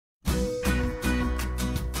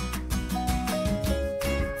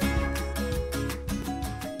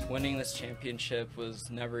this championship was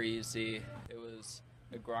never easy. It was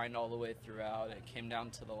a grind all the way throughout. It came down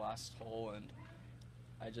to the last hole, and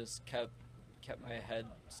I just kept my head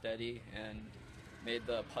steady and made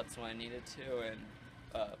the putts when I needed to, and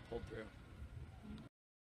pulled through.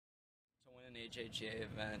 To win an AJGA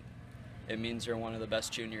event, it means you're one of the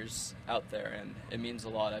best juniors out there, and it means a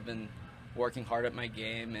lot. I've been working hard at my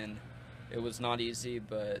game, and it was not easy,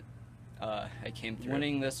 but I came through.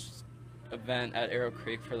 Winning this event at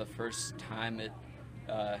ArrowCreek for the first time, it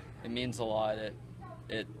means a lot.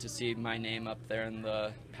 To see my name up there in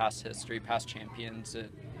the past history, past champions,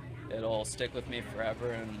 it'll stick with me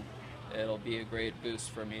forever, and it'll be a great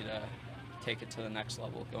boost for me to take it to the next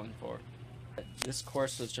level going forward. This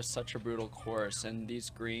course was just such a brutal course, and these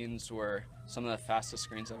greens were some of the fastest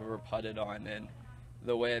greens I've ever putted on, and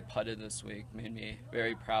the way I putted this week made me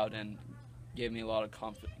very proud and gives me a lot of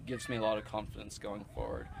confidence going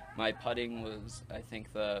forward. My putting was, I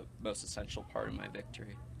think, the most essential part of my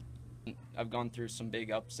victory. I've gone through some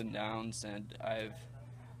big ups and downs, and I've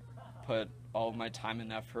put all of my time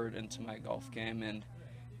and effort into my golf game, and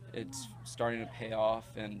it's starting to pay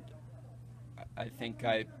off, and I think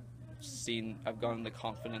I've gotten the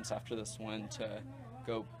confidence after this win to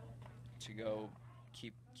go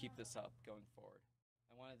keep this up going forward.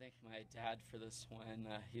 I want to thank my dad for this win.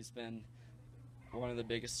 He's been one of the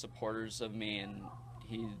biggest supporters of me, and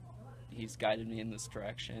he's guided me in this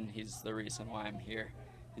direction. He's the reason why I'm here.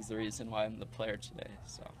 He's the reason why I'm the player today.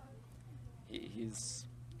 So he's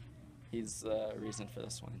the reason for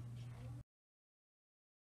this win.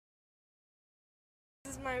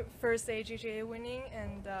 This is my first AJGA winning,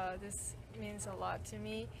 and this means a lot to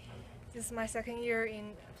me. This is my second year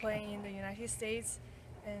in playing in the United States,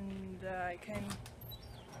 and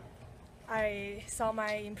I saw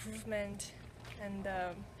my improvement, and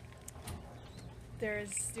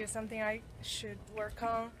there's something I should work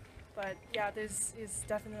on. But yeah, this is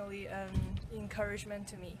definitely an encouragement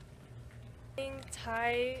to me. I think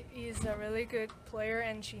Tai is a really good player,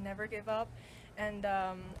 and she never gave up. And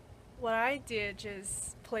what I did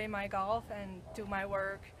just play my golf and do my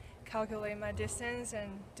work, calculate my distance, and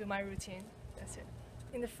do my routine. That's it.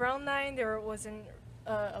 In the front nine, there wasn't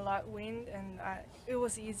a lot of wind, and it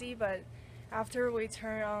was easy. But after we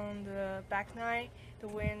turned on the back nine, the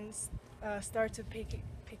winds started to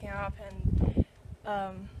picking up,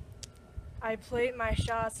 and I played my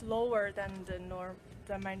shots lower than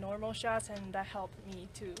my normal shots, and that helped me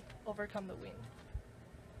to overcome the wind.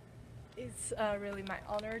 It's really my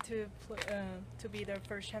honor to be the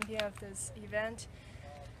first champion of this event.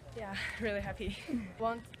 Yeah, really happy.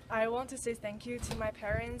 I want to say thank you to my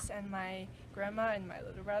parents and my grandma and my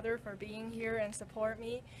little brother for being here and support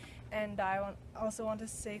me. And I also want to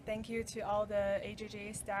say thank you to all the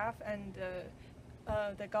AJGA staff and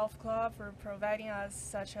the golf club for providing us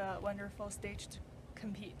such a wonderful stage to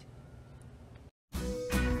compete.